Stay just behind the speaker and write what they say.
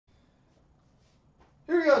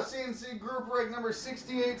Here we go, CNC Group Break number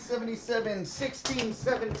 6877,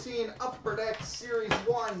 1617, Upper Deck Series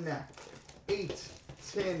 1,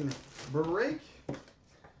 8-10 break.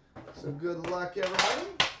 So good luck, everybody.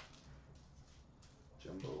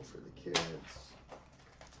 Jumbo for the kids.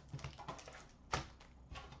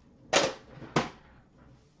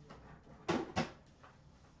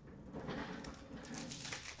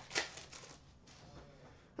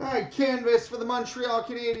 All right, canvas for the Montreal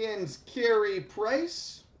Canadiens, Carey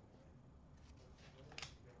Price.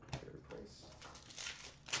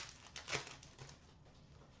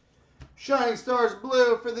 Shining Stars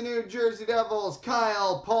Blue for the New Jersey Devils,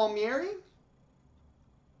 Kyle Palmieri.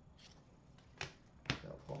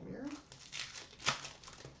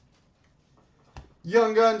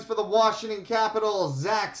 Young Guns for the Washington Capitals,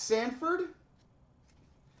 Zach Sanford.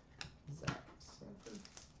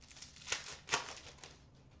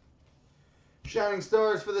 Shining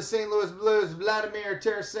Stars for the St. Louis Blues, Vladimir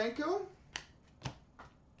Tarasenko.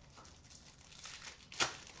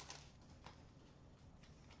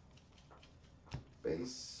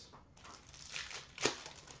 Base.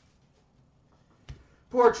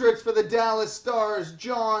 Portraits for the Dallas Stars,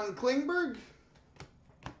 John Klingberg.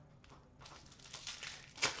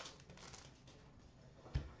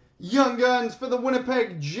 Young Guns for the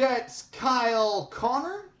Winnipeg Jets, Kyle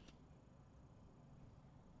Connor.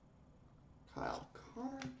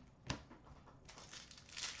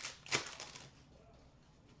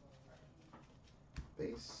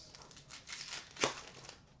 Base.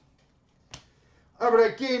 Upper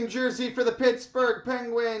Deck game jersey for the Pittsburgh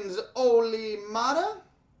Penguins, Oli Mata.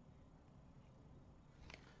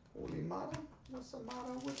 What's a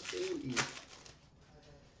Mata with E?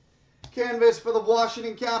 Canvas for the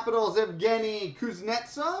Washington Capitals, Evgeny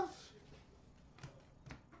Kuznetsov.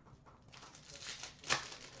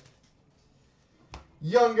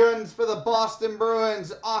 Young Guns for the Boston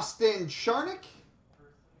Bruins, Austin Charnick.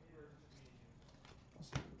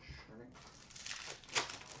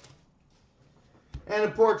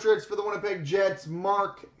 And portraits for the Winnipeg Jets,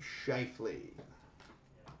 Mark Scheifele.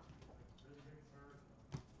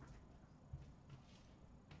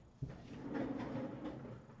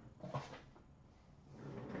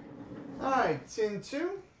 All right, tin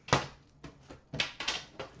 2.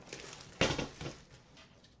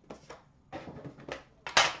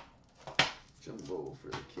 Jumbo for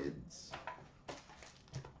the kids.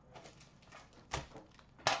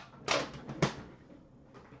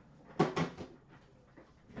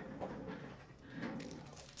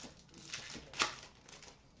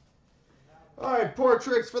 All right,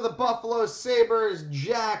 portraits for the Buffalo Sabres,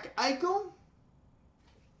 Jack Eichel.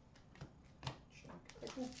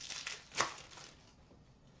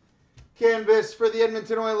 Canvas for the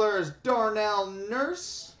Edmonton Oilers, Darnell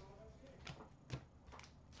Nurse.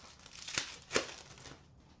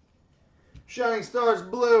 Shining Stars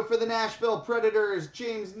Blue for the Nashville Predators,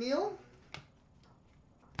 James Neal.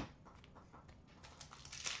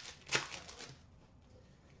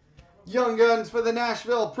 Young Guns for the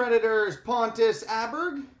Nashville Predators, Pontus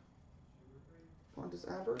Aberg.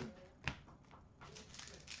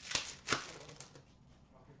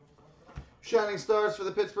 Shining Stars for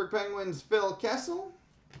the Pittsburgh Penguins, Phil Kessel.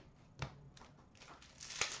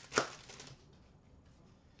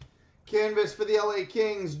 Canvas for the LA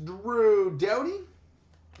Kings, Drew Doughty.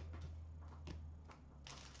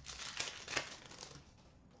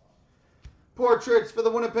 Portraits for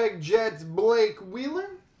the Winnipeg Jets, Blake Wheeler.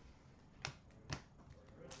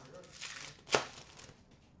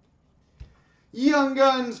 Young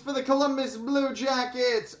Guns for the Columbus Blue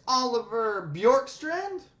Jackets, Oliver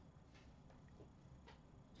Bjorkstrand.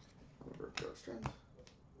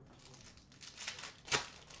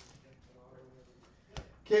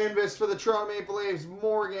 Canvas for the Toronto Maple Leafs,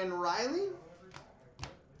 Morgan Riley.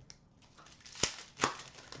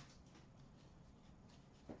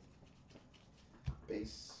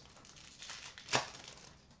 Base.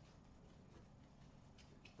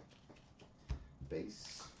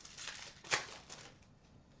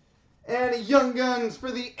 And Young Guns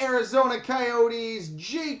for the Arizona Coyotes,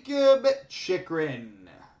 Jacob Chychrun.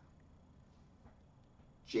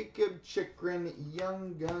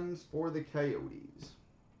 Young Guns for the Coyotes.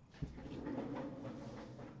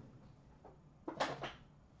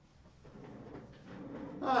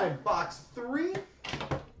 All right, box 3.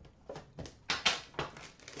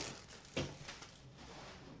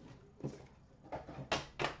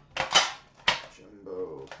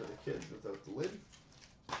 Jumbo for the kids without the lid.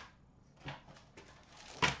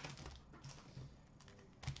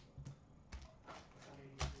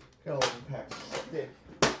 Hell of a pack of stick.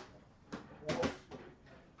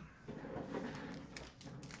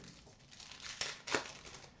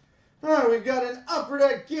 All right, we've got an Upper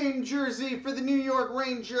Deck game jersey for the New York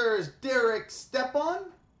Rangers, Derek Stepan.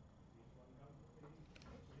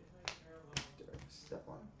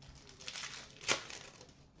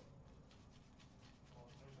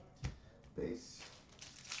 Base.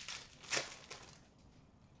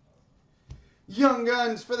 Young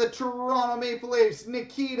Guns for the Toronto Maple Leafs,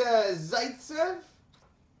 Nikita Zaitsev.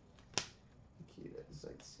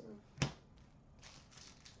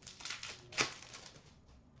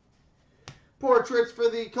 Portraits for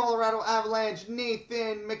the Colorado Avalanche,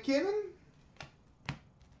 Nathan McKinnon.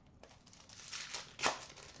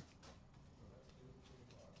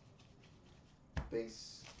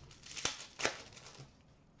 Base.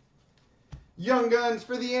 Young Guns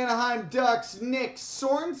for the Anaheim Ducks, Nick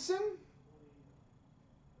Sorensen.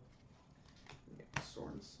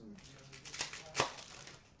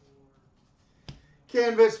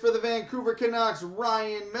 Canvas for the Vancouver Canucks,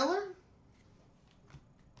 Ryan Miller.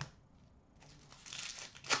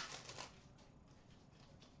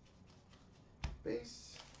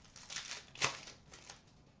 Base.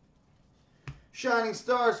 Shining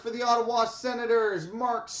Stars for the Ottawa Senators,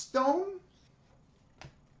 Mark Stone.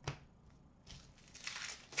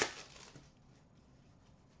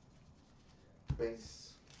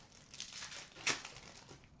 Base.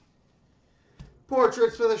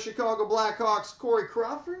 Portraits for the Chicago Blackhawks, Corey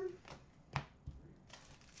Crawford.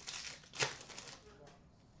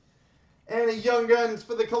 And a Young Guns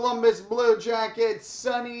for the Columbus Blue Jackets,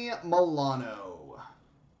 Sonny Milano.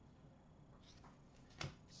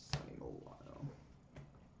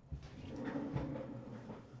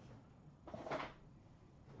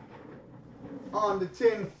 On to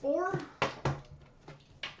tin 4.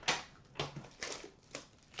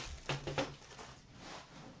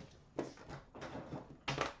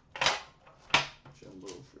 Jumbo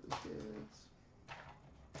for the kids.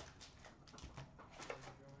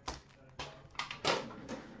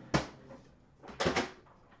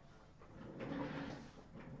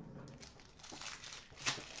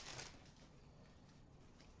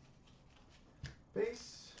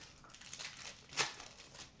 Base.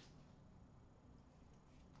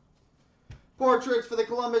 Portraits for the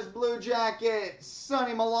Columbus Blue Jackets,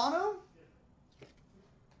 Sonny Milano.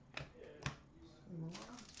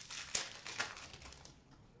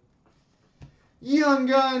 Young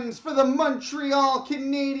Guns for the Montreal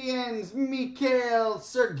Canadiens, Mikhail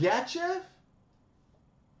Sergachev.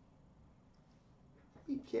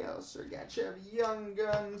 Young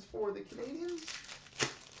Guns for the Canadiens.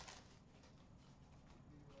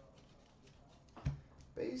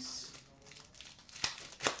 Base.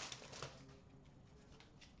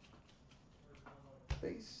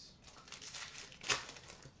 Base.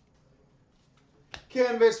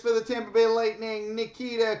 Canvas for the Tampa Bay Lightning,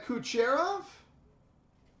 Nikita Kucherov.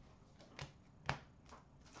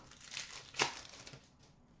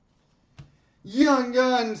 Young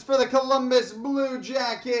Guns for the Columbus Blue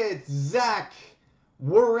Jackets, Zach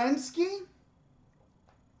Werenski.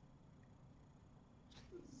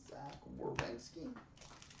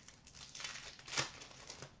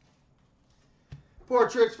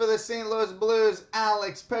 Portraits for the St. Louis Blues,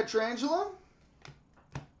 Alex Pietrangelo.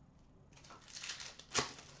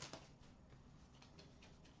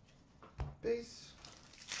 Base.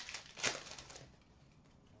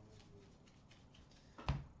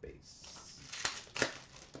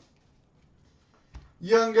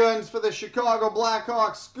 Young Guns for the Chicago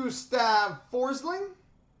Blackhawks, Gustav Forsling.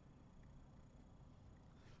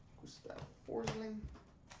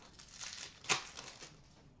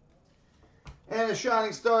 And a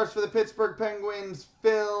Shining Stars for the Pittsburgh Penguins,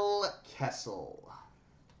 Phil Kessel.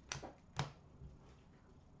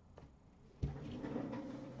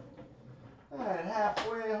 All right,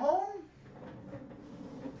 halfway home.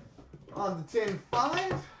 On to tin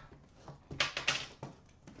 5.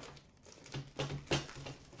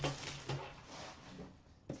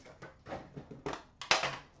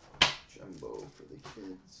 Jumbo for the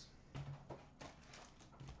kids.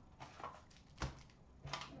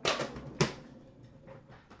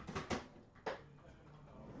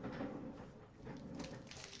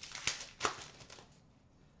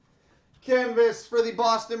 Canvas for the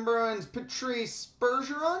Boston Bruins, Patrice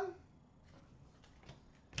Bergeron.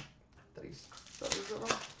 Base.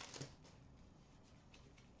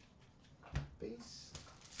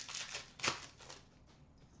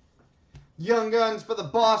 Young Guns for the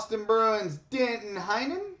Boston Bruins, Danton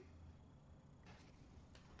Heinen.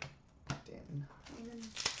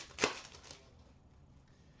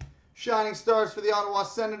 Shining Stars for the Ottawa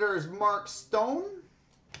Senators, Mark Stone.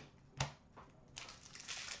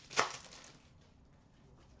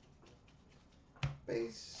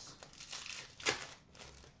 Base.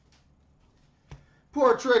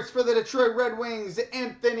 Portraits for the Detroit Red Wings,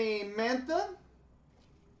 Anthony Mantha.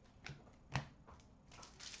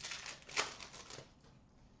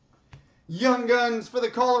 Young Guns for the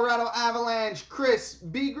Colorado Avalanche, Chris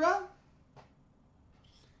Bigra.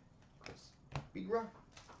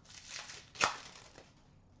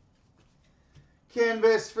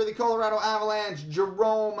 Canvas for the Colorado Avalanche,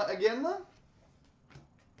 Jerome Aginla.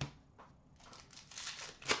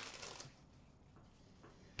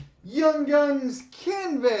 Young Guns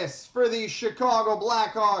Canvas for the Chicago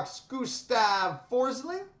Blackhawks, Gustav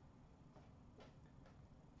Forsling.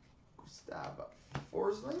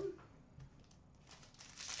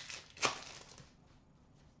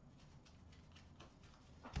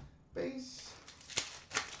 Base.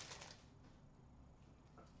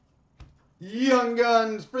 Young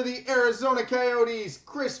Guns for the Arizona Coyotes,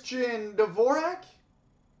 Christian Dvorak.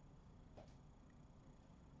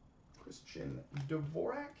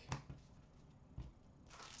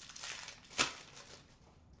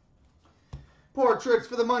 Portraits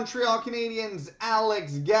for the Montreal Canadiens,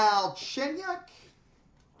 Alex Galchenyuk.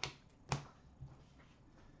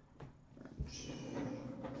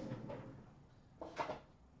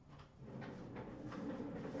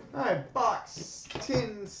 All right, box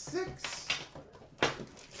 10-6.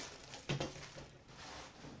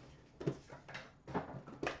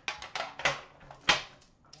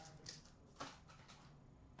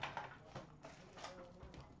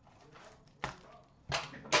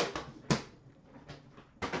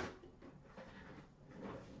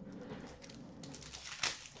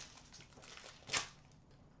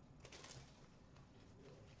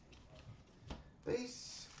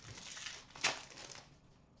 Base.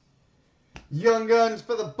 Young Guns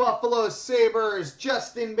for the Buffalo Sabres,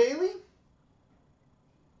 Justin Bailey.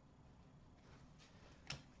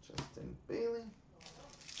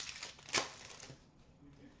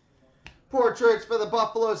 Portraits for the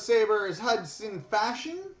Buffalo Sabres, Hudson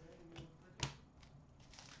Fashion.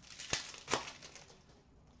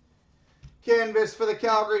 Canvas for the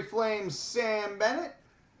Calgary Flames, Sam Bennett.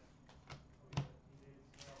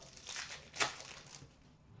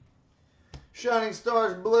 Shining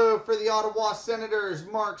Stars Blue for the Ottawa Senators,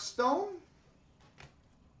 Mark Stone.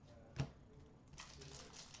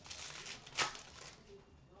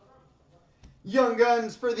 Young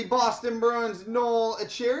Guns for the Boston Bruins, Noel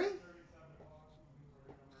Acciari.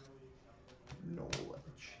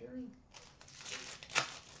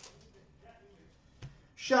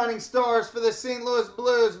 Shining Stars for the St. Louis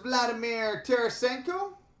Blues, Vladimir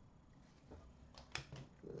Tarasenko.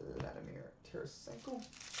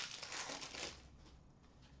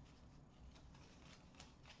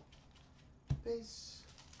 Base.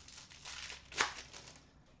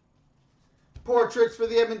 Portraits for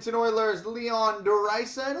the Edmonton Oilers, Leon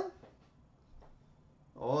Draisaitl.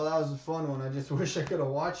 Oh, that was a fun one. I just wish I could have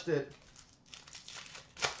watched it.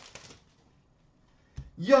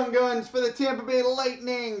 Young Guns for the Tampa Bay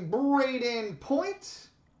Lightning, Braden Point.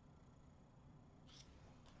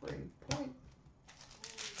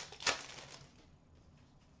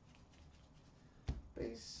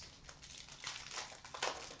 Base.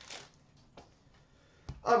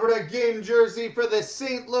 Upper Deck game jersey for the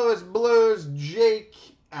St. Louis Blues, Jake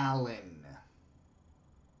Allen.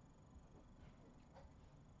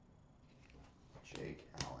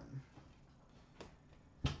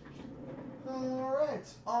 All right,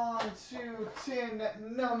 on to tin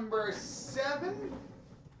number 7.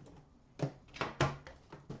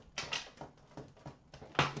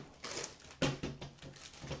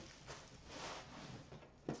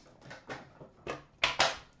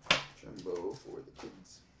 Jumbo for the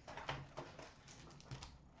kids.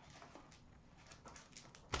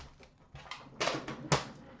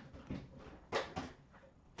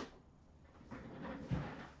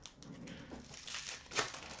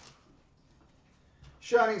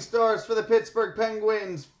 Shining Stars for the Pittsburgh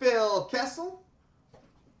Penguins, Phil Kessel.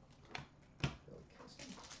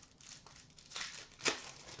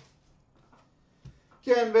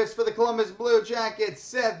 Canvas for the Columbus Blue Jackets,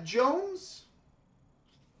 Seth Jones.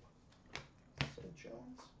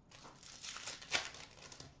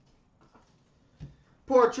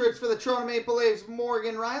 Portraits for the Toronto Maple Leafs,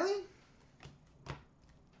 Morgan Riley.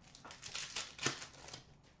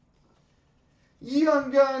 Young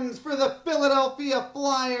Guns for the Philadelphia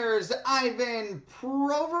Flyers, Ivan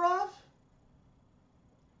Provorov.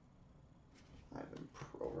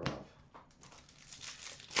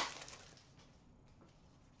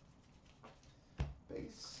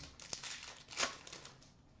 Base.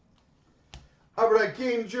 Upper Deck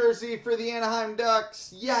game jersey for the Anaheim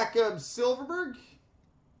Ducks, Jakob Silfverberg.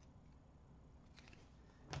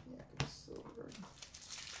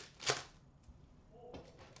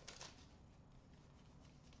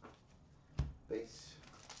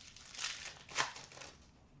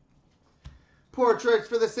 Portraits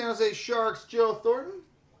for the San Jose Sharks, Joe Thornton.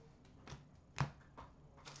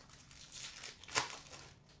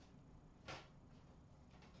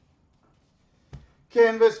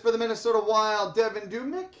 Canvas for the Minnesota Wild, Devin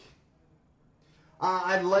Dubnyk.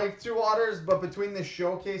 I'd like two waters, but between this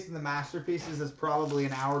showcase and the masterpieces, it's probably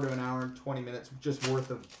an hour to an hour and 20 minutes just worth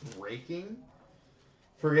of breaking.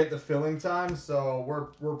 Forget the filling time, so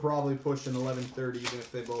we're probably pushing 11:30, even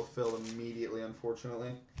if they both fill immediately,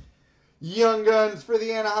 unfortunately. Young Guns for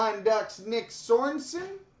the Anaheim Ducks, Nick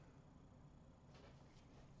Sorensen.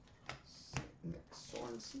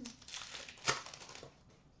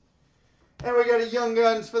 And we got a Young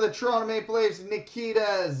Guns for the Toronto Maple Leafs,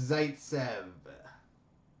 Nikita Zaitsev.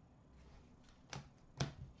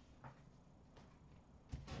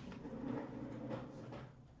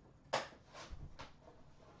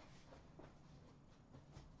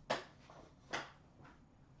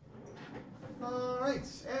 All right,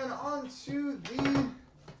 and on to the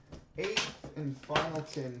 8th and final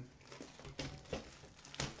tin.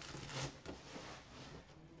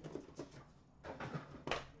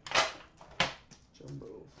 Jumbo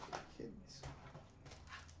for the kids.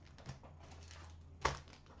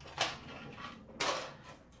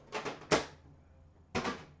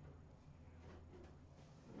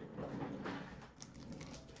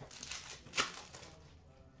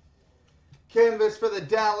 Canvas for the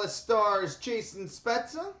Dallas Stars, Jason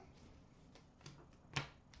Spezza.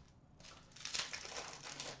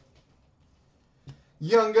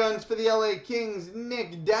 Young Guns for the LA Kings,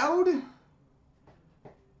 Nick Dowd.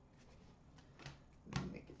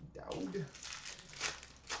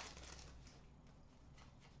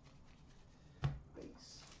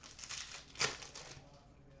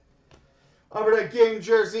 Over to game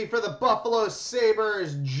jersey for the Buffalo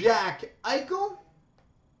Sabres, Jack Eichel.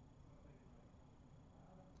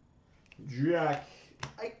 Jack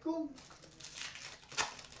Eichel.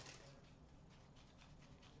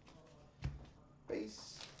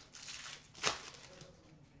 Base.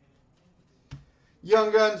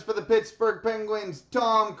 Young Guns for the Pittsburgh Penguins,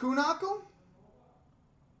 Tom Kuhnhackl.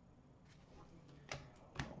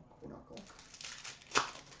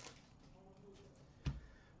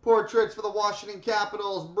 Portraits for the Washington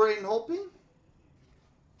Capitals, Braden Holtby.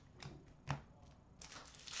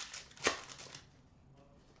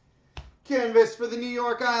 Canvas for the New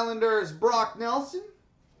York Islanders, Brock Nelson.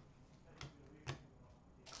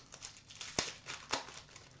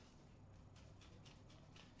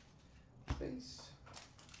 Base.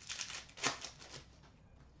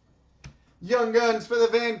 Young Guns for the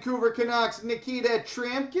Vancouver Canucks, Nikita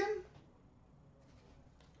Trampkin.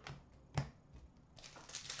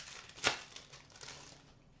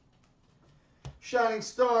 Shining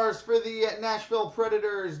Stars for the Nashville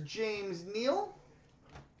Predators, James Neal.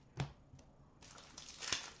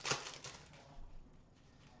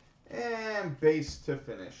 And base to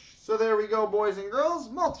finish. So there we go, boys and girls.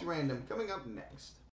 Multi-random coming up next.